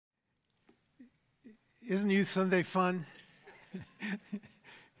Isn't Youth Sunday fun?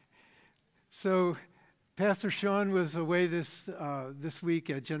 So, Pastor Sean was away this week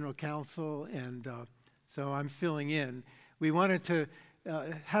at General Council, and so I'm filling in. We wanted to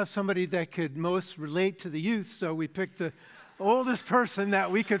have somebody that could most relate to the youth, so we picked the oldest person that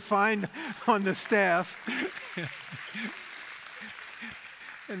we could find on the staff.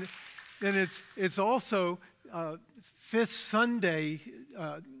 And it's also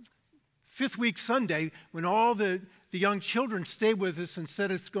fifth week Sunday when all the young children stay with us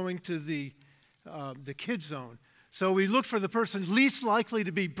instead of going to the kids zone. So we look for the person least likely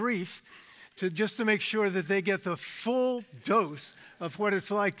to be brief, just to make sure that they get the full dose of what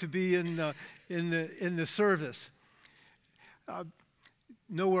it's like to be in the service.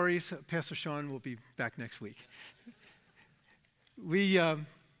 No worries, Pastor Sean will be back next week. We've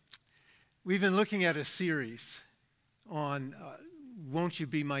been looking at a series on Won't You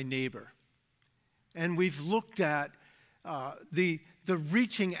Be My Neighbor? And we've looked at the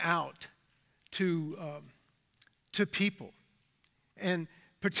reaching out to people, and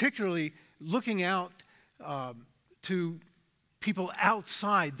particularly looking out to people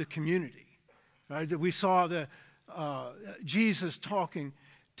outside the community. Right? We saw Jesus talking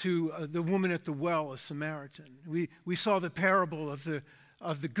to the woman at the well, a Samaritan. We saw the parable of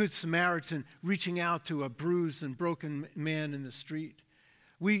the Good Samaritan reaching out to a bruised and broken man in the street.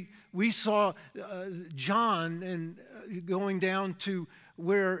 We saw John and going down to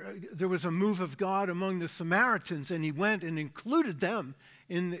where there was a move of God among the Samaritans, and he went and included them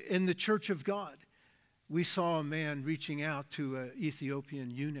in the church of God. We saw a man reaching out to an Ethiopian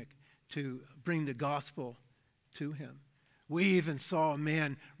eunuch to bring the gospel to him. We even saw a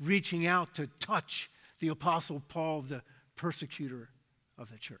man reaching out to touch the Apostle Paul, the persecutor of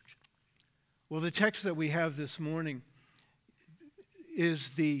the church. Well, the text that we have this morning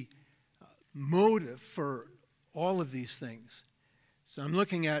is the motive for all of these things. So I'm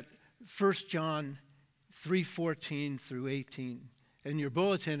looking at 1 John 3:14 through 18. In your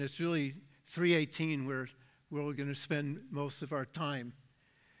bulletin, it's really 3:18 where we're going to spend most of our time.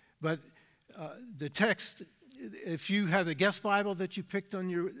 But the text, if you have a guest Bible that you picked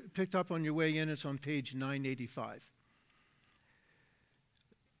up on your way in, it's on page 985.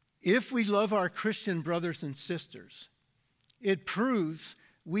 If we love our Christian brothers and sisters, it proves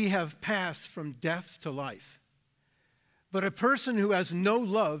we have passed from death to life. But a person who has no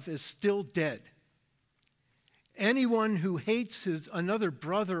love is still dead. Anyone who hates another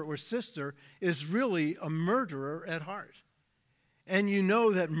brother or sister is really a murderer at heart. And you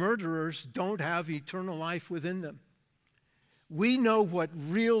know that murderers don't have eternal life within them. We know what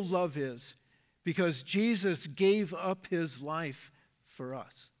real love is because Jesus gave up his life for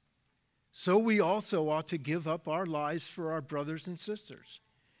us. So we also ought to give up our lives for our brothers and sisters.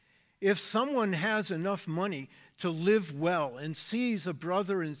 If someone has enough money to live well and sees a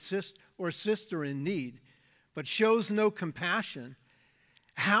brother or sister in need, but shows no compassion,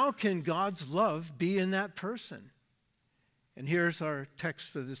 how can God's love be in that person? And here's our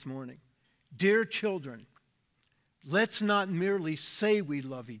text for this morning. Dear children, let's not merely say we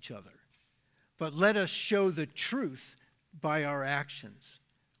love each other, but let us show the truth by our actions.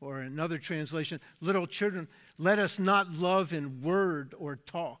 Or another translation, little children, let us not love in word or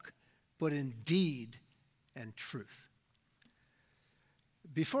talk, but in deed and truth.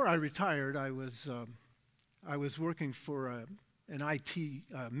 Before I retired, I was working for an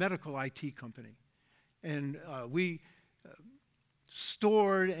medical IT company, and we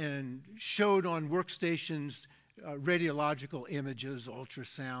stored and showed on workstations radiological images,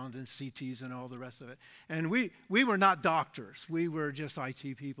 ultrasound and CTs and all the rest of it. And we were not doctors. We were just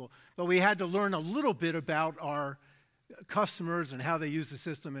IT people. But we had to learn a little bit about our customers and how they use the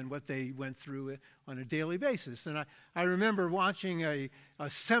system and what they went through on a daily basis. And I remember watching a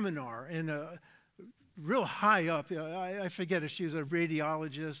seminar in a real high up, I forget if she was a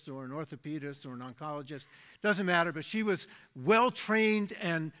radiologist or an orthopedist or an oncologist, doesn't matter, but she was well-trained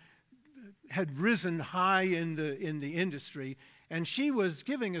and had risen high in the industry, and she was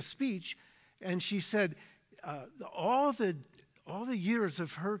giving a speech, and she said all the years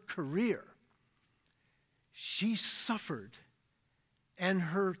of her career, she suffered, and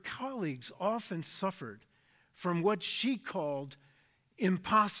her colleagues often suffered from what she called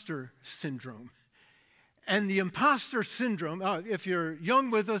imposter syndrome. And the imposter syndrome, if you're young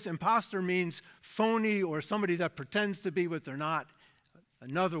with us, imposter means phony or somebody that pretends to be what they're not.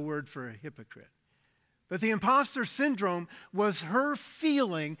 Another word for a hypocrite. But the imposter syndrome was her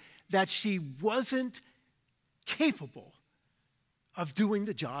feeling that she wasn't capable of doing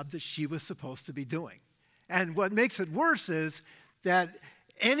the job that she was supposed to be doing. And what makes it worse is that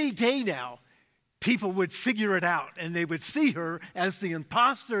any day now, people would figure it out, and they would see her as the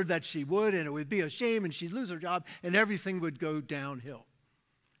imposter that she would, and it would be a shame, and she'd lose her job, and everything would go downhill.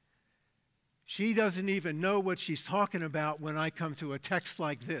 She doesn't even know what she's talking about when I come to a text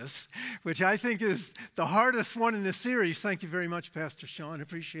like this, which I think is the hardest one in the series. Thank you very much, Pastor Sean.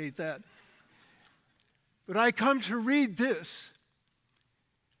 Appreciate that. But I come to read this,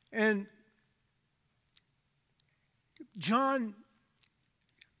 and John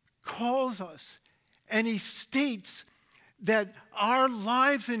calls us, and he states that our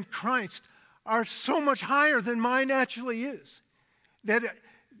lives in Christ are so much higher than mine actually is, that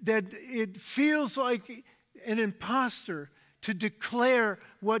it feels like an imposter to declare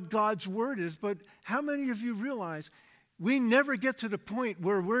what God's word is. But how many of you realize we never get to the point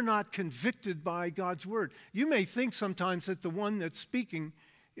where we're not convicted by God's word? You may think sometimes that the one that's speaking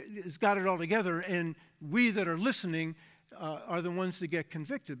has got it all together, and we that are listening are the ones that get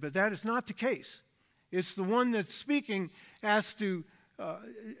convicted. But that is not the case. It's the one that's speaking has to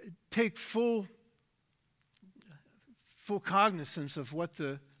take full cognizance of what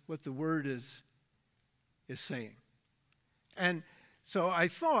the word is saying. And so I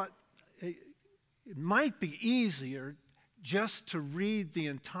thought it might be easier just to read the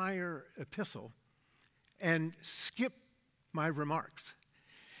entire epistle and skip my remarks.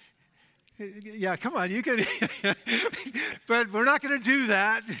 Yeah, come on, you can. But we're not going to do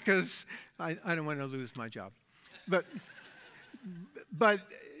that because I don't want to lose my job. But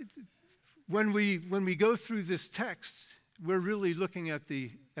when we go through this text, we're really looking at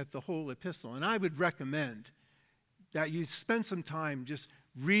the whole epistle. And I would recommend that you spend some time just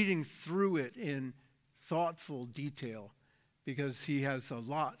reading through it in thoughtful detail, because he has a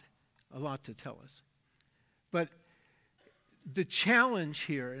lot to tell us. But the challenge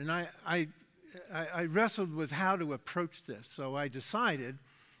here, and I wrestled with how to approach this, so I decided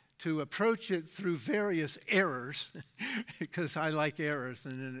to approach it through various errors, because I like errors,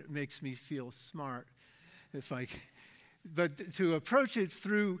 and then it makes me feel smart. But to approach it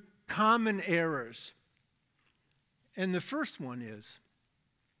through common errors. And the first one is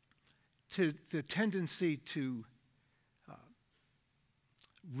the tendency to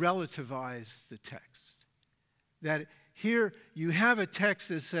relativize the text. That here you have a text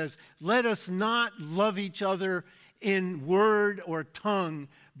that says, let us not love each other in word or tongue,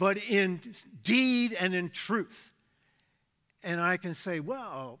 but in deed and in truth. And I can say,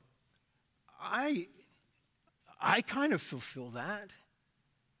 well, I kind of fulfill that.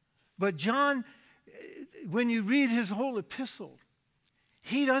 But John, when you read his whole epistle,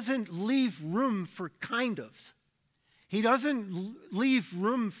 he doesn't leave room for kind of. He doesn't leave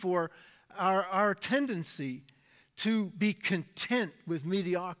room for our tendency to be content with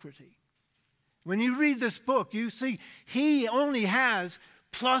mediocrity. When you read this book, you see he only has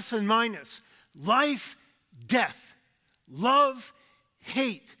plus and minus, life, death, love,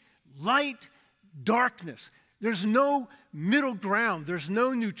 hate, light, darkness. There's no middle ground. There's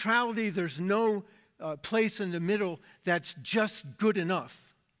no neutrality. There's no place in the middle that's just good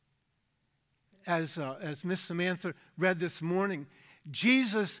enough. As Miss Samantha read this morning,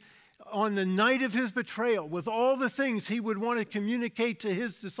 Jesus, on the night of his betrayal, with all the things he would want to communicate to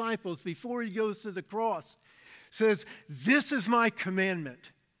his disciples before he goes to the cross, says, this is my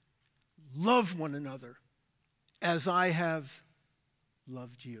commandment. Love one another as I have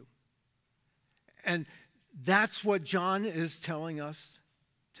loved you. And that's what John is telling us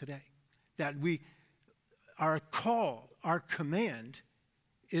today. That our call, our command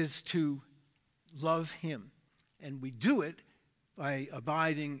is to love him. And we do it by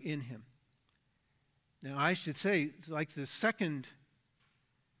abiding in him. Now, I should say, it's like the second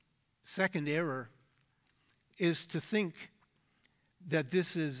error is to think that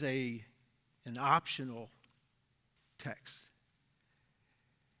this is an optional text.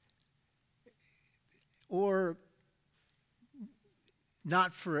 Or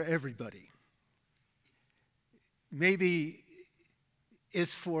not for everybody. Maybe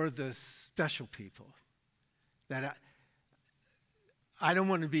it's for the special people. That I don't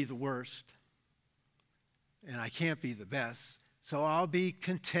want to be the worst, and I can't be the best, so I'll be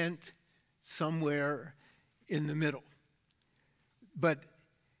content somewhere in the middle. But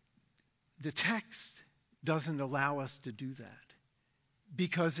the text doesn't allow us to do that,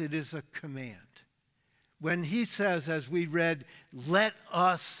 because it is a command. When he says, as we read, let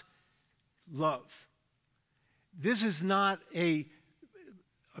us love, this is not a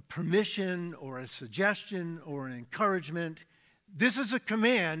permission or a suggestion or an encouragement. This is a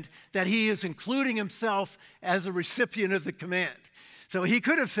command that he is including himself as a recipient of the command. So he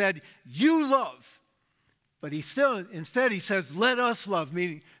could have said, you love. But instead he says, let us love,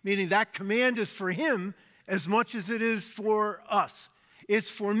 meaning that command is for him as much as it is for us.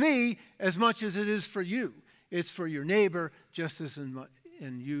 It's for me as much as it is for you. It's for your neighbor just as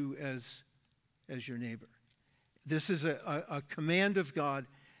in you as your neighbor. This is a command of God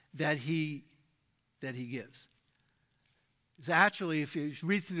that he gives. It's actually, if you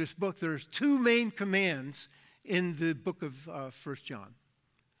read through this book, there's two main commands in the book of 1 John.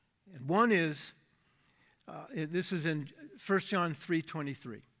 And one is, this is in 1 John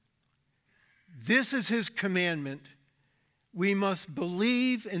 3:23. This is his commandment. We must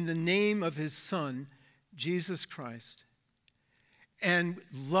believe in the name of his Son, Jesus Christ, and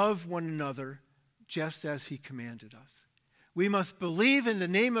love one another just as he commanded us. We must believe in the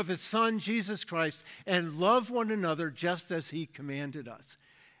name of his Son, Jesus Christ, and love one another just as he commanded us.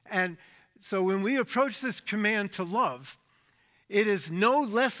 And so when we approach this command to love, it is no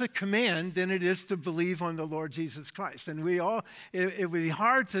less a command than it is to believe on the Lord Jesus Christ. And it would be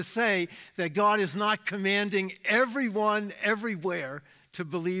hard to say that God is not commanding everyone, everywhere, to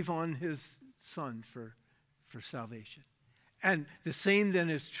believe on his Son for salvation. And the same then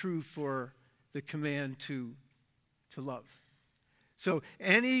is true for the command to love. So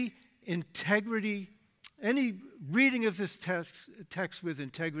any integrity, any reading of this text with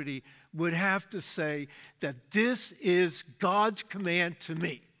integrity would have to say that this is God's command to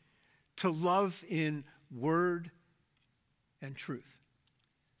me, to love in word and truth.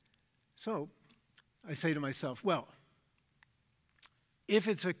 So I say to myself, well, if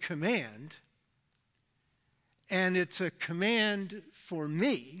it's a command, and it's a command for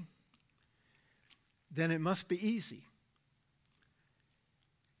me, then it must be easy.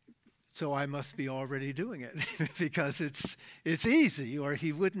 So I must be already doing it because it's easy, or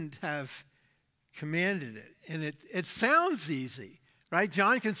he wouldn't have commanded it. And it sounds easy, right?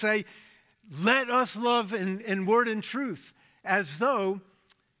 John can say, let us love in word and truth, as though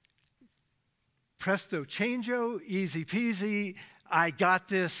presto changeo, easy peasy, I got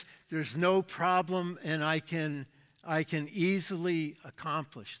this, there's no problem, and I can easily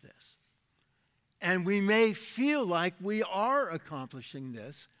accomplish this. And we may feel like we are accomplishing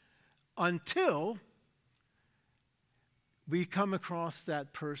this until we come across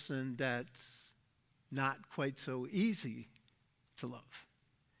that person that's not quite so easy to love.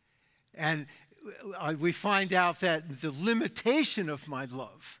 And we find out that the limitation of my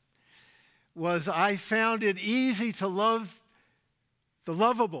love was I found it easy to love the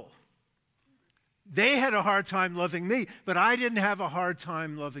lovable. They had a hard time loving me, but I didn't have a hard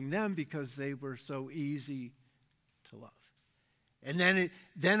time loving them because they were so easy to love. And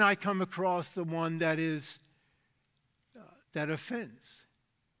then I come across the one that offends,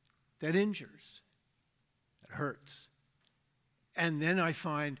 that injures, that hurts. And then I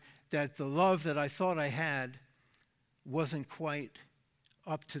find that the love that I thought I had wasn't quite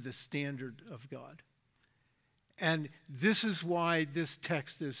up to the standard of God. And this is why this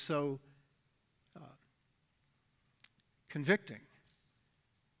text is so convicting.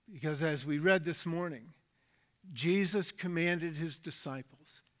 Because as we read this morning, Jesus commanded his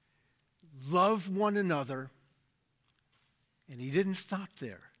disciples, love one another, and he didn't stop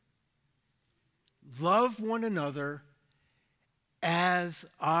there. Love one another as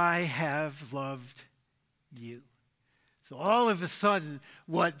I have loved you. So all of a sudden,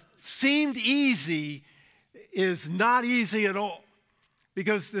 what seemed easy is not easy at all,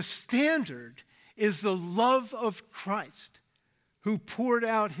 because the standard is the love of Christ, who poured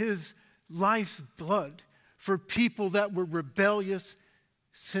out his life's blood for people that were rebellious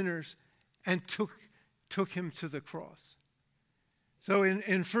sinners and took him to the cross. So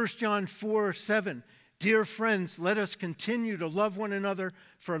in 1 John 4:7, dear friends, let us continue to love one another,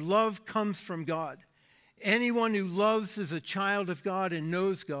 for love comes from God. Anyone who loves is a child of God and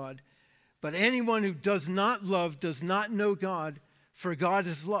knows God. But anyone who does not love does not know God, for God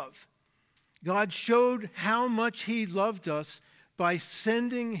is love. God showed how much he loved us by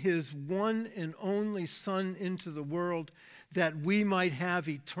sending his one and only Son into the world that we might have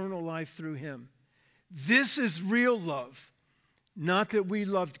eternal life through him. This is real love, not that we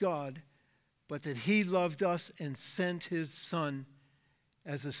loved God, but that he loved us and sent his Son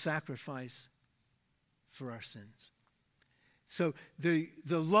as a sacrifice for our sins. So the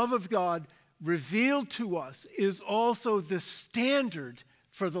love of God revealed to us is also the standard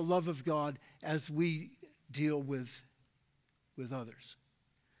for the love of God as we deal with others.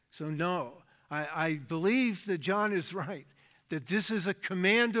 So no, I believe that John is right, that this is a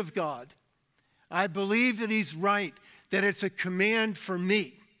command of God. I believe that he's right, that it's a command for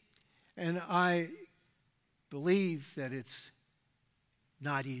me. And I believe that it's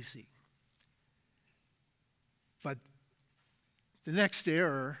not easy. But the next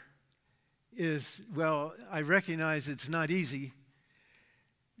error is, well, I recognize it's not easy,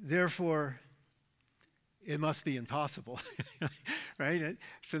 therefore it must be impossible, right?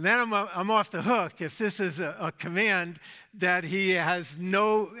 So then I'm off the hook if this is a command that he has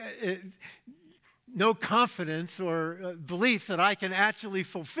no confidence or belief that I can actually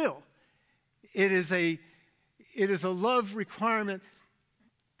fulfill. It is a love requirement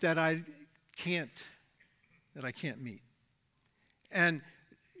that I can't meet. And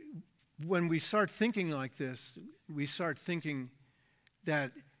when we start thinking like this, we start thinking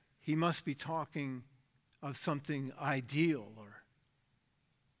that he must be talking of something ideal or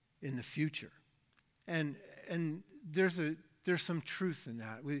in the future. And there's some truth in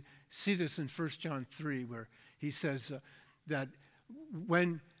that. We see this in 1 John 3 where he says that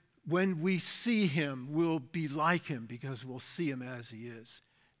when we see him, we'll be like him because we'll see him as he is.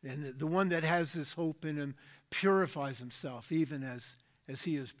 And the one that has this hope in him purifies himself even as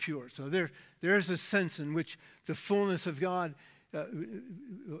he is pure. So there's a sense in which the fullness of God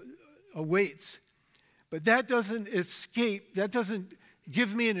awaits. But that doesn't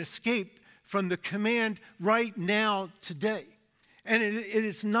give me an escape from the command right now, today. And it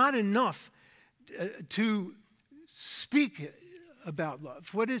is not enough to speak about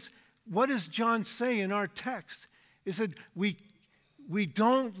love. What does John say in our text? He said, we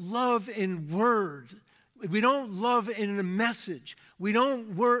don't love in word. We don't love in a message. We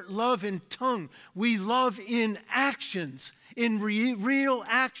don't love in tongue. We love in actions, in real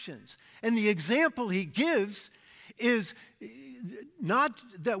actions. And the example he gives is not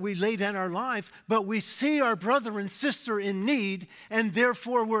that we lay down our life, but we see our brother and sister in need, and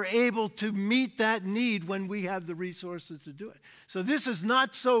therefore we're able to meet that need when we have the resources to do it. So this is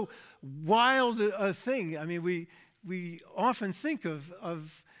not so wild a thing. I mean, we often think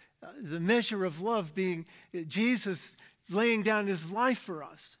of the measure of love being Jesus laying down his life for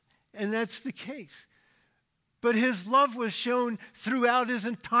us, and that's the case. But his love was shown throughout his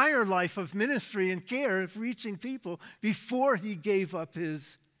entire life of ministry and care of reaching people before he gave up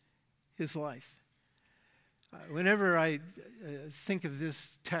his life. Whenever I think of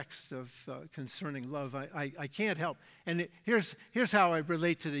this text of concerning love, I can't help. And here's how I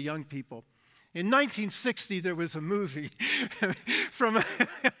relate to the young people. In 1960, there was a movie from a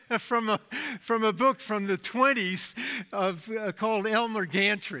book from the 20s called Elmer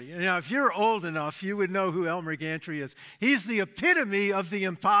Gantry. Now, if you're old enough, you would know who Elmer Gantry is. He's the epitome of the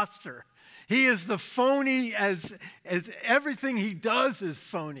imposter. He is the phony as everything he does is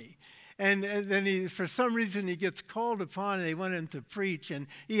phony. And then for some reason, he gets called upon and they want him to preach, and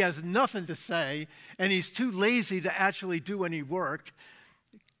he has nothing to say, and he's too lazy to actually do any work.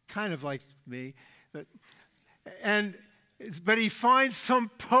 Kind of like me, but he finds some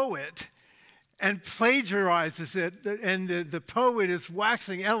poet and plagiarizes it, and the poet is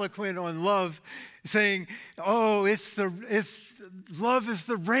waxing eloquent on love, saying, "Oh, love is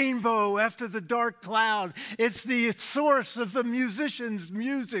the rainbow after the dark cloud. It's the source of the musician's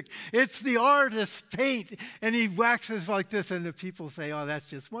music. It's the artist's paint." And he waxes like this, and the people say, "Oh, that's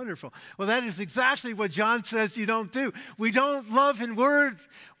just wonderful." Well, that is exactly what John says you don't do. We don't love in word.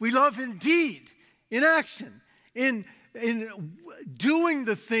 We love in deed, in action, in doing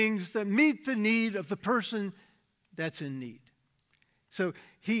the things that meet the need of the person that's in need. So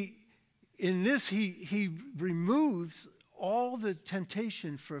he removes all the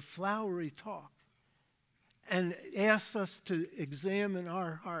temptation for flowery talk and asks us to examine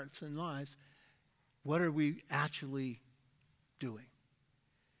our hearts and lives. What are we actually doing?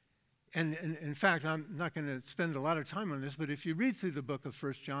 And in fact, I'm not going to spend a lot of time on this, but if you read through the book of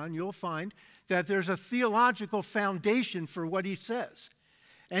 1 John, you'll find that there's a theological foundation for what he says.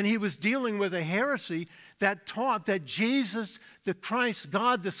 And he was dealing with a heresy that taught that Jesus, the Christ,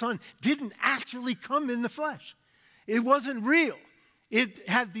 God the Son, didn't actually come in the flesh. It wasn't real. It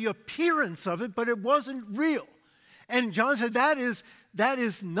had the appearance of it, but it wasn't real. And John said that is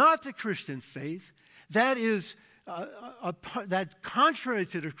not the Christian faith. That is that contrary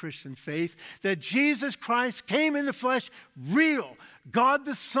to the Christian faith, that Jesus Christ came in the flesh, real. God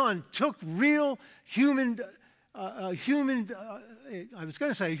the Son took real human, I was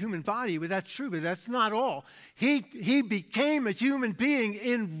going to say a human body, but that's true, but that's not all. He became a human being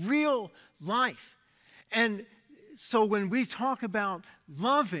in real life. And so when we talk about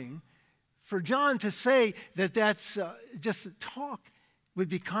loving, for John to say that that's just talk would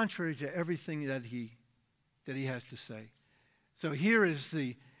be contrary to everything that he has to say. So here is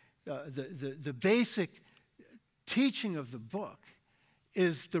the basic teaching of the book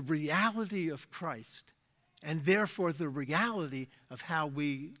is the reality of Christ, and therefore the reality of how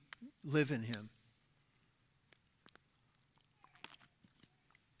we live in him.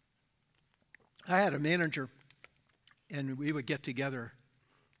 I had a manager, and we would get together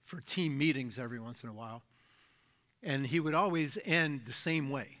for team meetings every once in a while. And he would always end the same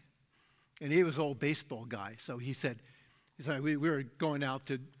way. And he was an old baseball guy. So he said we were going out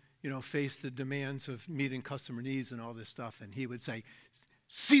to, face the demands of meeting customer needs and all this stuff. And he would say,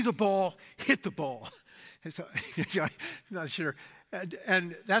 see the ball, hit the ball. And so, I'm not sure.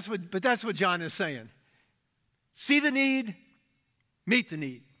 And that's what John is saying. See the need, meet the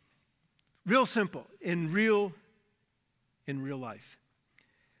need. Real simple, in real life.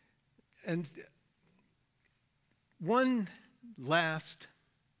 And one last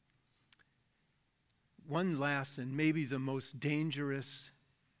and maybe the most dangerous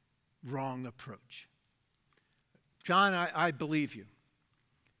wrong approach. John, I believe you.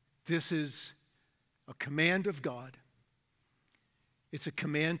 This is a command of God. It's a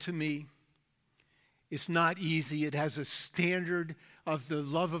command to me. It's not easy. It has a standard of the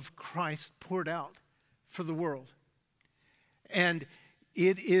love of Christ poured out for the world. And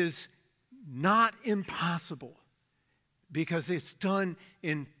it is not impossible because it's done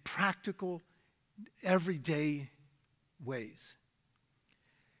in practical, everyday ways.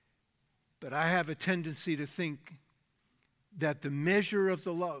 But I have a tendency to think that the measure of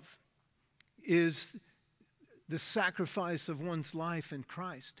the love is the sacrifice of one's life in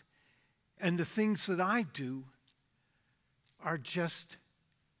Christ. And the things that I do are just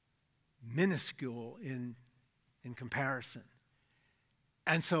minuscule in comparison.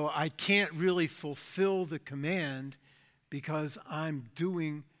 And so I can't really fulfill the command because I'm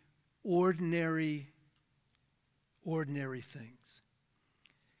doing ordinary things.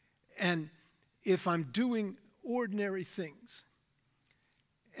 And if I'm doing ordinary things,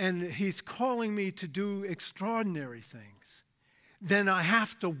 and he's calling me to do extraordinary things, then I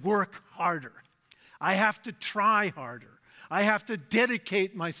have to work harder. I have to try harder. I have to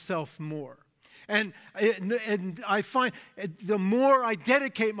dedicate myself more. And I find the more I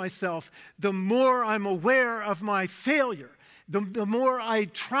dedicate myself, the more I'm aware of my failure. The more I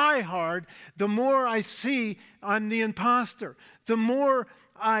try hard, the more I see I'm the imposter. The more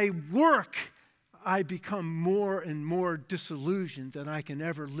I work, I become more and more disillusioned that I can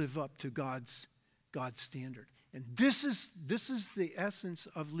ever live up to God's standard. And this is the essence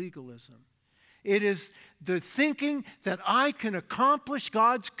of legalism. It is the thinking that I can accomplish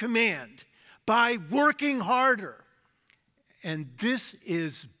God's command by working harder. And this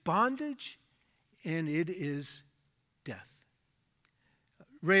is bondage, and it is death.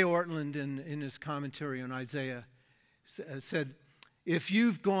 Ray Ortland, in his commentary on Isaiah, said, if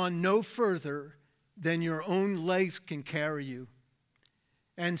you've gone no further than your own legs can carry you,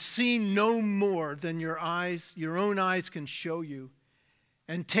 and seen no more than your own eyes can show you,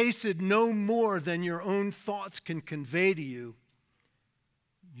 and tasted no more than your own thoughts can convey to you,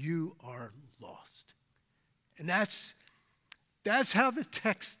 you are lost. And that's how the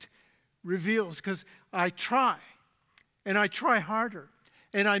text reveals, because I try, and I try harder,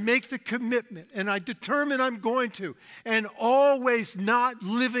 and I make the commitment, and I determine I'm going to, and always not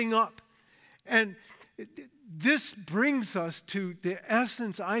living up. And this brings us to the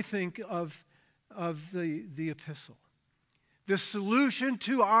essence, I think, of the epistle. The solution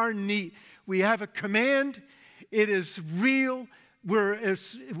to our need. We have a command. It is real. We're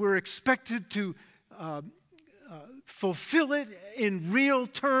expected to fulfill it in real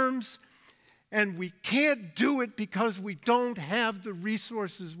terms. And we can't do it because we don't have the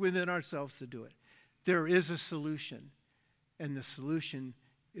resources within ourselves to do it. There is a solution. And the solution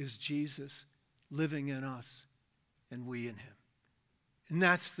is Jesus living in us and we in him. And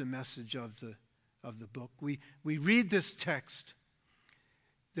that's the message of the book. We read this text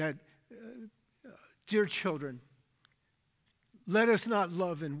that, dear children, let us not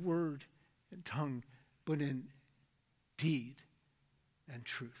love in word and tongue, but in deed and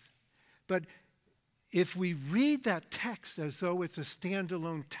truth. But if we read that text as though it's a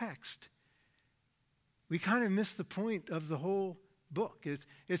standalone text, we kind of miss the point of the whole book.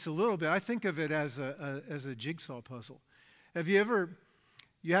 It's a little bit, I think of it as a jigsaw puzzle. Have you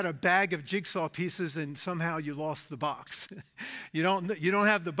had a bag of jigsaw pieces and somehow you lost the box? You don't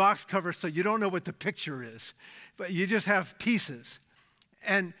have the box cover, so you don't know what the picture is, but you just have pieces.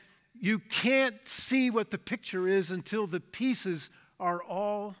 And you can't see what the picture is until the pieces are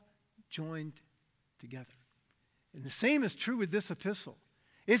all joined together. And the same is true with this epistle.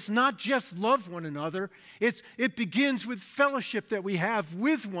 It's not just love one another. It begins with fellowship that we have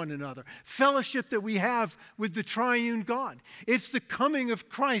with one another, fellowship that we have with the triune God. It's the coming of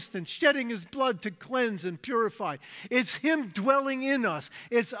Christ and shedding his blood to cleanse and purify. It's him dwelling in us.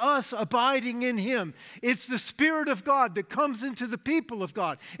 It's us abiding in him. It's the Spirit of God that comes into the people of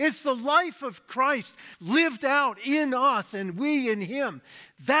God. It's the life of Christ lived out in us and we in him.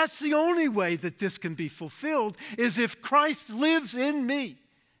 That's the only way that this can be fulfilled, is if Christ lives in me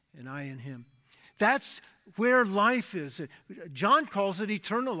and I in him. That's where life is. John calls it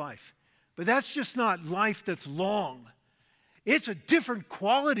eternal life. But that's just not life that's long. It's a different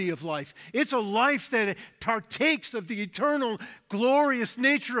quality of life. It's a life that partakes of the eternal, glorious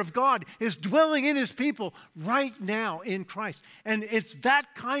nature of God, is dwelling in his people right now in Christ. And it's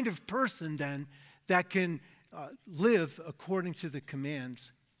that kind of person then that can live according to the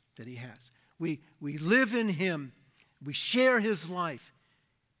commands that he has. We live in him. We share his life.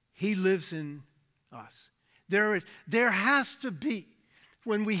 He lives in us. There has to be,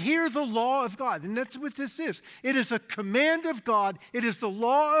 when we hear the law of God, and that's what this is. It is a command of God. It is the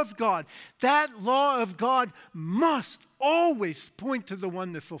law of God. That law of God must always point to the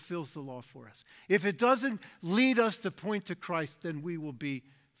one that fulfills the law for us. If it doesn't lead us to point to Christ, then we will be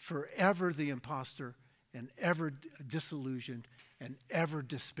forever the imposter and ever disillusioned and ever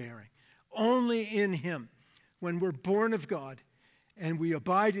despairing. Only in him, when we're born of God and we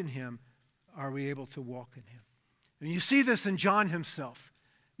abide in him, are we able to walk in him. And you see this in John himself.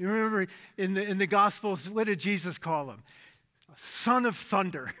 You remember in the Gospels, what did Jesus call him? A son of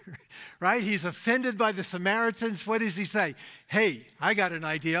thunder, right? He's offended by the Samaritans. What does he say? Hey, I got an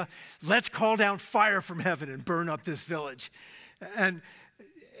idea. Let's call down fire from heaven and burn up this village. And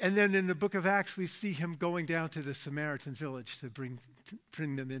then in the book of Acts, we see him going down to the Samaritan village to bring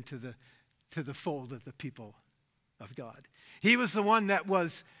them into the fold of the people of God. He was the one that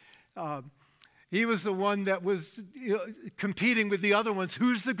was competing with the other ones.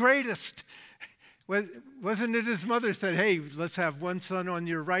 Who's the greatest? Wasn't it his mother said, hey, let's have one son on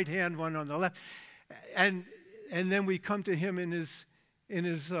your right hand, one on the left. And then we come to him in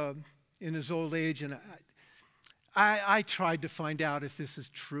his old age, and I tried to find out if this is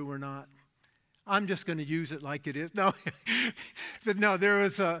true or not. I'm just going to use it like it is. No, but no, there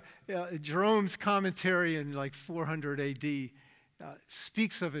was Jerome's commentary in like 400 AD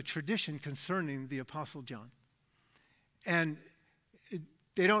speaks of a tradition concerning the Apostle John. And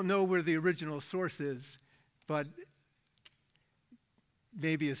they don't know where the original source is, but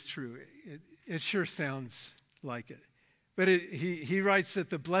maybe it's true. It sure sounds like it. But he writes that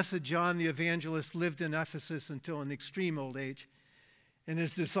the blessed John the evangelist lived in Ephesus until an extreme old age, and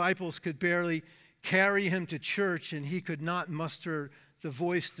his disciples could barely carry him to church, and he could not muster the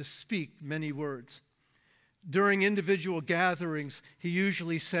voice to speak many words. During individual gatherings, he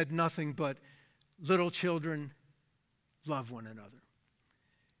usually said nothing but, little children, love one another.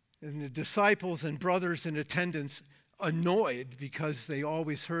 And the disciples and brothers in attendance, annoyed because they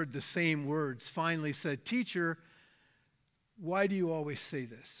always heard the same words, finally said, Teacher, why do you always say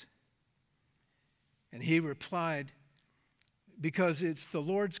this? And he replied, because it's the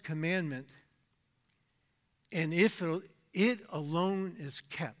Lord's commandment, and if it alone is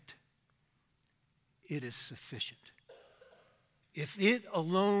kept, it is sufficient. If it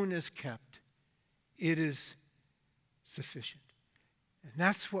alone is kept, it is sufficient. And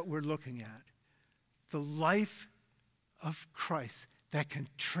that's what we're looking at. The life of Christ that can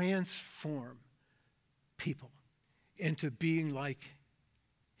transform people into being like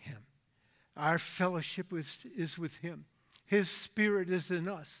him. Our fellowship is with him. His Spirit is in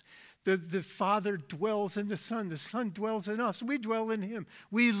us. The Father dwells in the Son dwells in us. We dwell in him.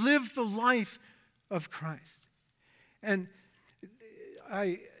 We live the life of Christ. And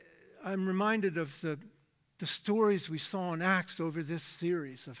I'm reminded of the stories we saw in Acts over this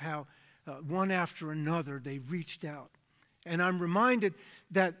series of how one after another they reached out. And I'm reminded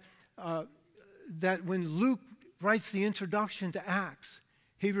that when Luke writes the introduction to Acts,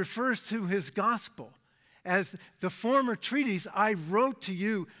 he refers to his gospel as the former treatise I wrote to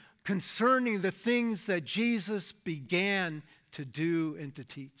you concerning the things that Jesus began to do and to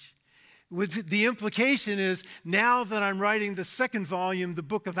teach. The implication is, now that I'm writing the second volume, the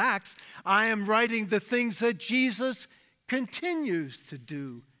book of Acts, I am writing the things that Jesus continues to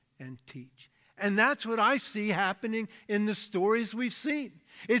do and teach. And that's what I see happening in the stories we've seen.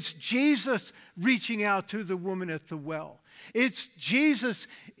 It's Jesus reaching out to the woman at the well. It's Jesus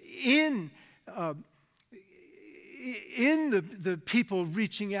in the people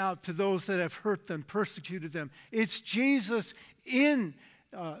reaching out to those that have hurt them, persecuted them. It's Jesus in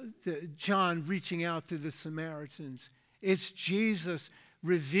John reaching out to the Samaritans. It's Jesus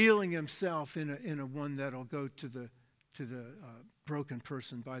revealing himself in a one that'll go to the broken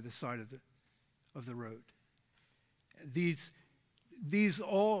person by the side of the road. These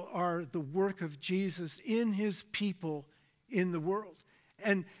all are the work of Jesus in his people in the world.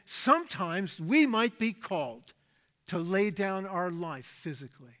 And sometimes we might be called to lay down our life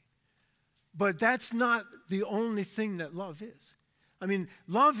physically. But that's not the only thing that love is. I mean,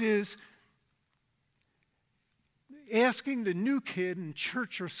 love is asking the new kid in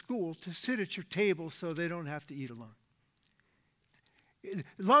church or school to sit at your table so they don't have to eat alone.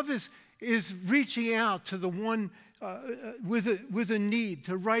 Love is reaching out to the one with a need,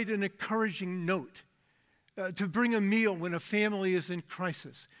 to write an encouraging note, to bring a meal when a family is in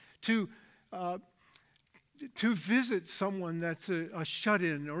crisis, to visit someone that's a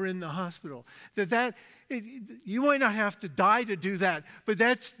shut-in or in the hospital. You might not have to die to do that, but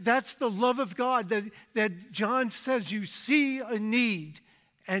that's the love of God that John says you see a need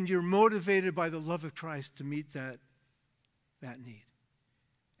and you're motivated by the love of Christ to meet that need.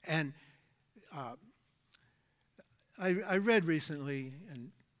 And I read recently,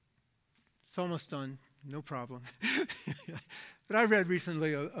 and it's almost done, no problem. But I read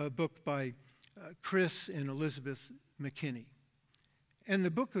recently a book by Chris and Elizabeth McKinney. And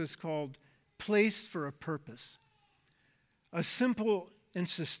the book was called Placed for a Purpose, a simple and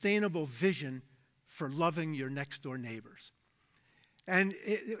sustainable vision for loving your next door neighbors. And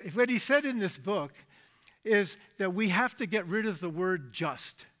what he said in this book is that we have to get rid of the word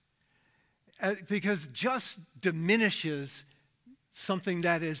just, because just diminishes something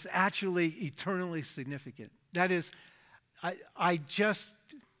that is actually eternally significant. That is, I just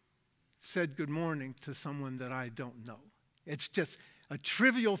said good morning to someone that I don't know. It's just a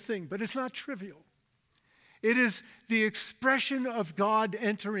trivial thing, but it's not trivial. It is the expression of God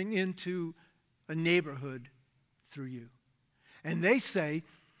entering into a neighborhood through you. And they say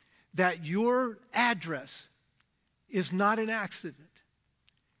that your address is not an accident.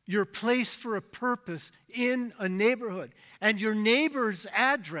 You're placed for a purpose in a neighborhood. And your neighbor's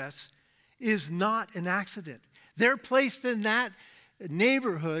address is not an accident. They're placed in that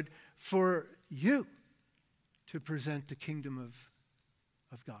neighborhood for you to present the kingdom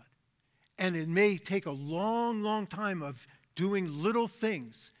of God. And it may take a long, long time of doing little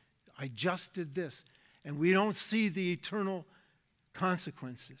things. I just did this. And we don't see the eternal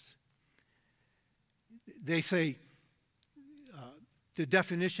consequences. They say the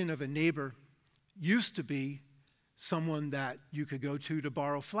definition of a neighbor used to be someone that you could go to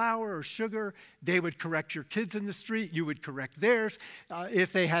borrow flour or sugar. They would correct your kids in the street. You would correct theirs.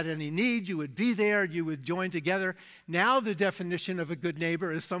 If they had any need, you would be there. You would join together. Now the definition of a good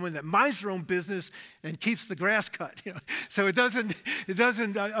neighbor is someone that minds their own business and keeps the grass cut. You know? So it doesn't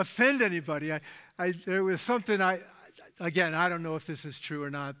offend anybody. There was something again, I don't know if this is true or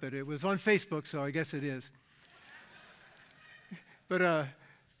not, but it was on Facebook, so I guess it is. But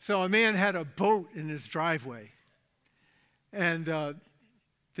so a man had a boat in his driveway. And the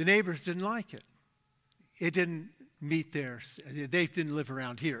neighbors didn't like it. It didn't meet they didn't live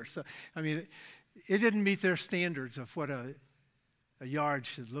around here. So, I mean, it didn't meet their standards of what a yard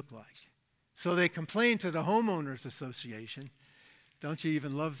should look like. So they complained to the homeowners association. Don't you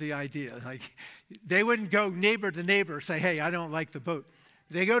even love the idea? Like, they wouldn't go neighbor to neighbor, say, hey, I don't like the boat.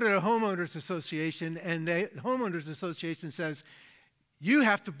 They go to the homeowners association, and the homeowners association says, you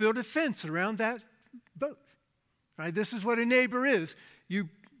have to build a fence around that boat. Right? This is what a neighbor is. You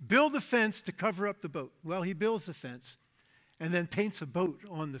build a fence to cover up the boat. Well, he builds the fence and then paints a boat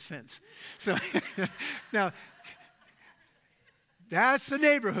on the fence. So now, that's the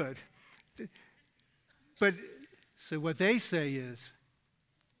neighborhood. But so what they say is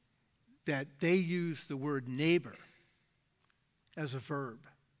that they use the word neighbor as a verb.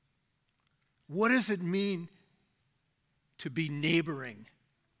 What does it mean to be neighboring?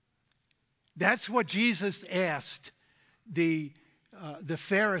 That's what Jesus asked the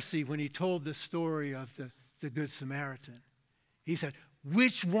Pharisee when he told the story of the Good Samaritan. He said,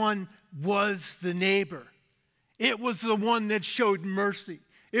 which one was the neighbor? It was the one that showed mercy.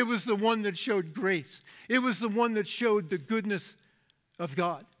 It was the one that showed grace. It was the one that showed the goodness of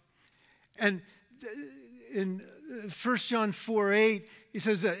God. And in 1 John 4:8, he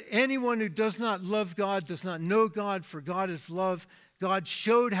says that anyone who does not love God does not know God, for God is love. God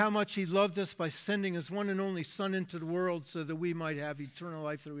showed how much he loved us by sending his one and only Son into the world so that we might have eternal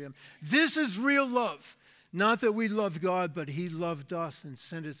life through him. This is real love. Not that we love God, but he loved us and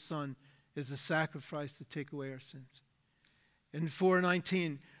sent his Son as a sacrifice to take away our sins. In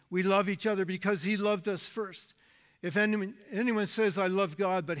 4:19, we love each other because he loved us first. If anyone says, I love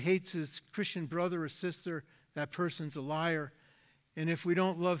God, but hates his Christian brother or sister, that person's a liar. And if we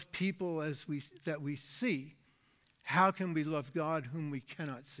don't love people that we see, how can we love God whom we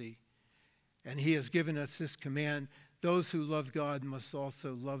cannot see? And he has given us this command: those who love God must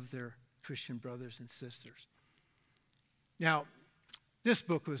also love their Christian brothers and sisters. Now, this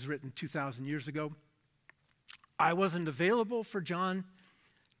book was written 2,000 years ago. I wasn't available for John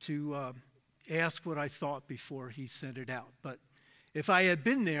to ask what I thought before he sent it out. But if I had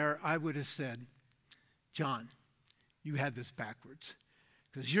been there, I would have said, John, you had this backwards.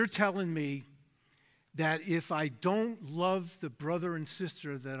 Because you're telling me that if I don't love the brother and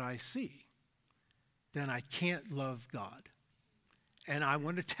sister that I see, then I can't love God. And I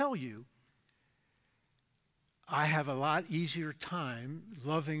want to tell you, I have a lot easier time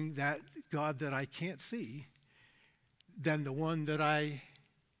loving that God that I can't see than the one that I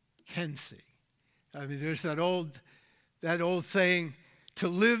can see. I mean, there's that old saying, to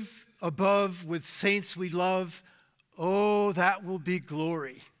live above with saints we love, oh, that will be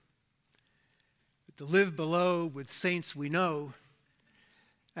glory. But to live below with saints we know,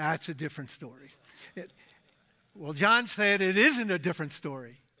 that's a different story. Well, John said it isn't a different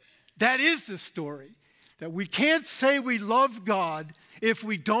story. That is the story. That we can't say we love God if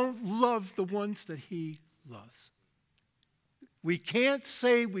we don't love the ones that he loves. We can't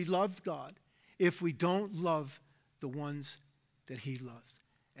say we love God if we don't love the ones that he loves.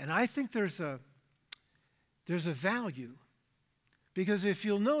 And I think there's a value, because if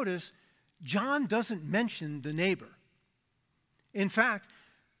you'll notice, John doesn't mention the neighbor. In fact,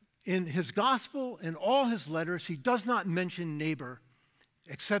 in his gospel and all his letters, he does not mention neighbor,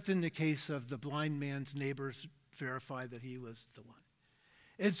 except in the case of the blind man's neighbors verify that he was the one.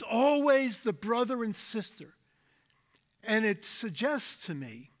 It's always the brother and sister. And it suggests to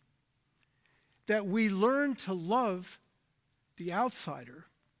me that we learn to love the outsider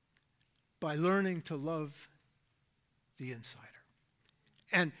by learning to love the insider.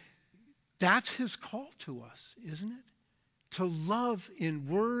 And that's his call to us, isn't it? To love in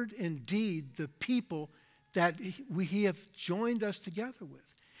word and deed the people that he have joined us together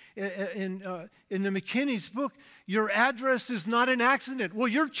with. In the McKinney's book, your address is not an accident. Well,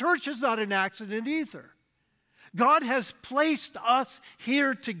 your church is not an accident either. God has placed us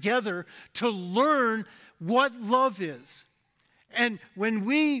here together to learn what love is. And when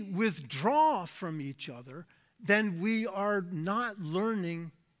we withdraw from each other, then we are not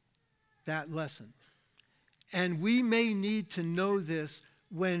learning that lesson. And we may need to know this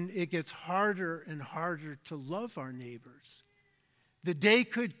when it gets harder and harder to love our neighbors. The day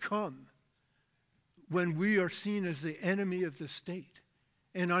could come when we are seen as the enemy of the state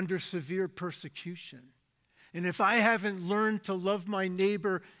and under severe persecution. And if I haven't learned to love my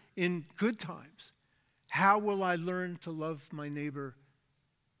neighbor in good times, how will I learn to love my neighbor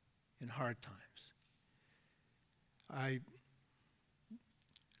in hard times?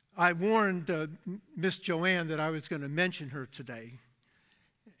 I warned Miss Joanne that I was going to mention her today.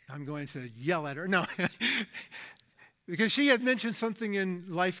 I'm going to yell at her. No, because she had mentioned something in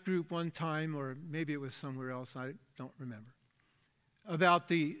Life Group one time, or maybe it was somewhere else, I don't remember, about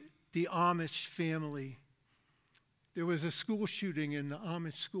the Amish family. There was a school shooting in the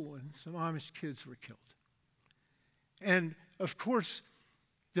Amish school, and some Amish kids were killed. And, of course,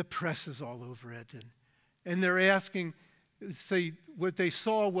 the press is all over it. And they're asking, what they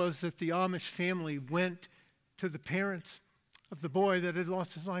saw was that the Amish family went to the parents of the boy that had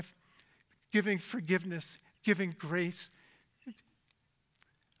lost his life, giving forgiveness, giving grace,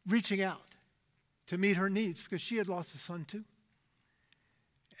 reaching out to meet her needs, because she had lost a son too.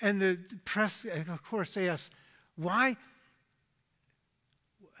 And the press, of course, asked, why?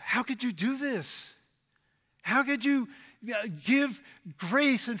 How could you do this? How could you give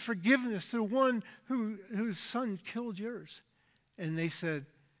grace and forgiveness to one whose son killed yours? And they said,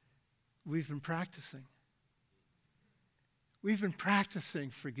 we've been practicing. We've been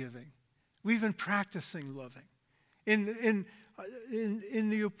practicing forgiving. We've been practicing loving. In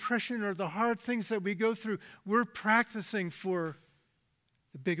the oppression or the hard things that we go through, we're practicing for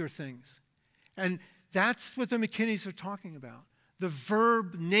the bigger things. And that's what the McKinneys are talking about. The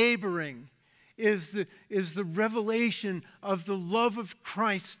verb neighboring is the revelation of the love of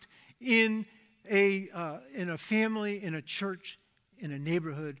Christ in a family, in a church, in a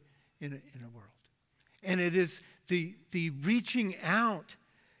neighborhood, in a world. And it is the reaching out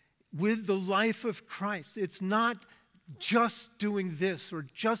with the life of Christ. It's not just doing this or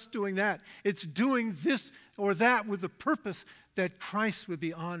just doing that. It's doing this or that with the purpose that Christ would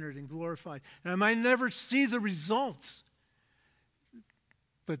be honored and glorified. And I might never see the results,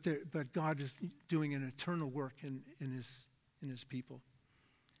 but God is doing an eternal work in his people.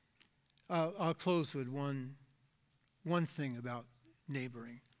 I'll close with one thing about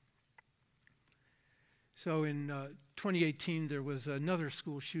neighboring. So in 2018, there was another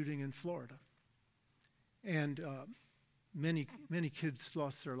school shooting in Florida. And many kids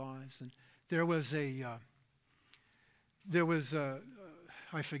lost their lives. And there was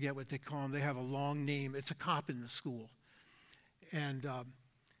I forget what they call him. They have a long name. It's a cop in the school. And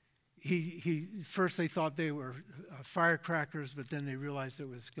he first they thought they were firecrackers, but then they realized it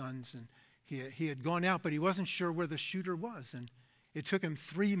was guns. And he had gone out, but he wasn't sure where the shooter was. And it took him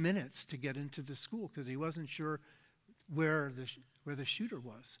 3 minutes to get into the school because he wasn't sure where the shooter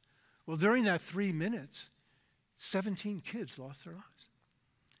was. Well, during that 3 minutes, 17 kids lost their lives.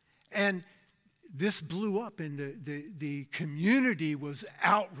 And this blew up, and the community was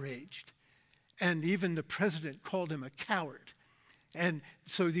outraged. And even the president called him a coward. And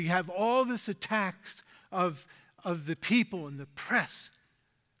so you have all this attacks of the people and the press.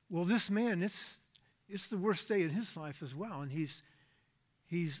 Well, this man, it's the worst day in his life as well. And he's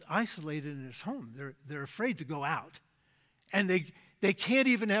isolated in his home. They're afraid to go out. And they can't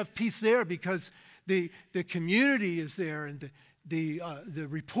even have peace there because the community is there and the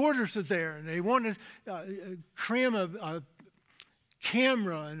reporters are there, and they want to cram a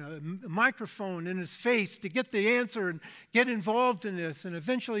camera and a microphone in his face to get the answer and get involved in this. And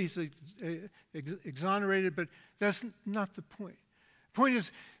eventually he's exonerated, but that's not the point. The point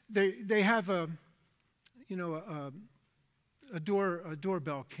is they have a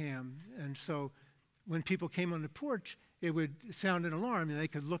doorbell cam, and so when people came on the porch, it would sound an alarm, and they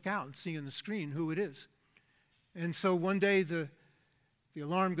could look out and see on the screen who it is. And so one day the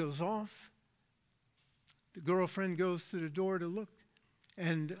alarm goes off. The girlfriend goes to the door to look,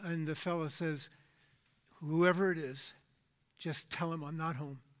 and the fellow says, "Whoever it is, just tell him I'm not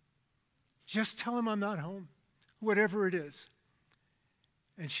home. Just tell him I'm not home, whatever it is."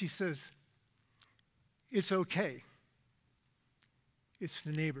 And she says, "It's okay. It's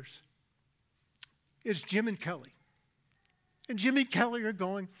the neighbors. It's Jim and Kelly. And Jim and Kelly are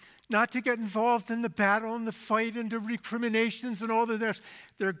going not to get involved in the battle and the fight and the recriminations and all of this.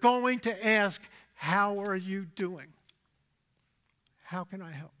 They're going to ask, 'How are you doing? How can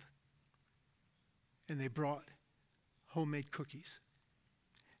I help?'" And they brought homemade cookies.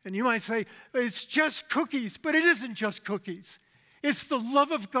 And you might say, "It's just cookies," but it isn't just cookies. It's the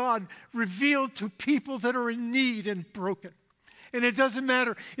love of God revealed to people that are in need and broken. And it doesn't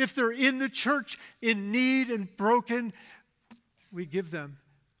matter if they're in the church in need and broken, we give them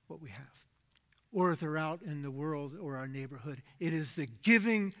what we have. Or if they're out in the world or our neighborhood. It is the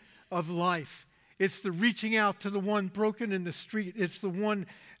giving of life. It's the reaching out to the one broken in the street. It's the one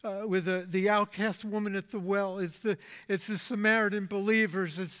with the outcast woman at the well. It's the Samaritan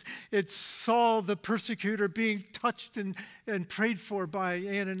believers. It's Saul, the persecutor, being touched and prayed for by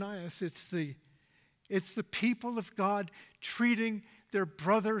Ananias. It's the people of God treating their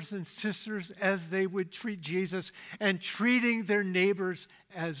brothers and sisters as they would treat Jesus, and treating their neighbors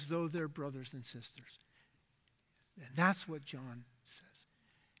as though they're brothers and sisters. And that's what John says.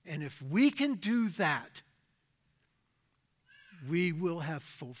 And if we can do that, we will have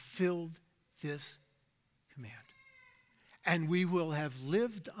fulfilled this command. And we will have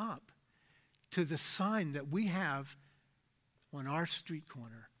lived up to the sign that we have on our street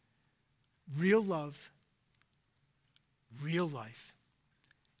corner. Real love, real life.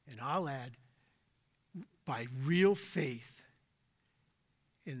 And I'll add, by real faith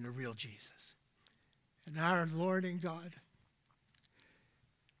in the real Jesus. And our Lord and God,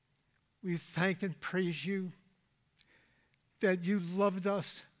 we thank and praise you that you loved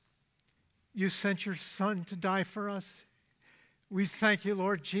us. You sent your Son to die for us. We thank you,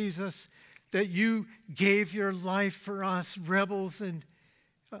 Lord Jesus, that you gave your life for us, rebels and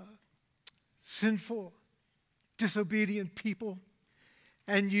sinful, disobedient people.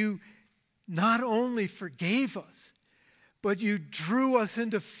 And you not only forgave us, but you drew us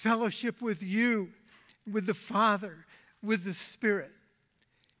into fellowship with you, with the Father, with the Spirit.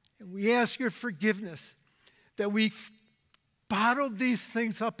 And we ask your forgiveness that we've bottled these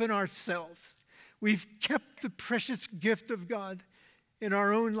things up in ourselves. We've kept the precious gift of God in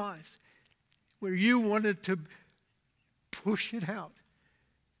our own lives, where you wanted to push it out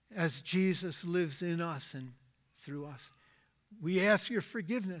as Jesus lives in us and through us. We ask your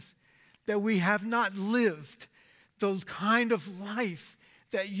forgiveness that we have not lived the kind of life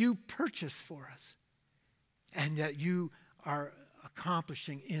that you purchased for us and that you are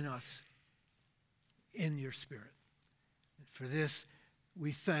accomplishing in us in your Spirit. And for this,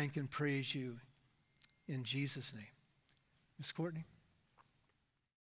 we thank and praise you in Jesus' name. Ms. Courtney?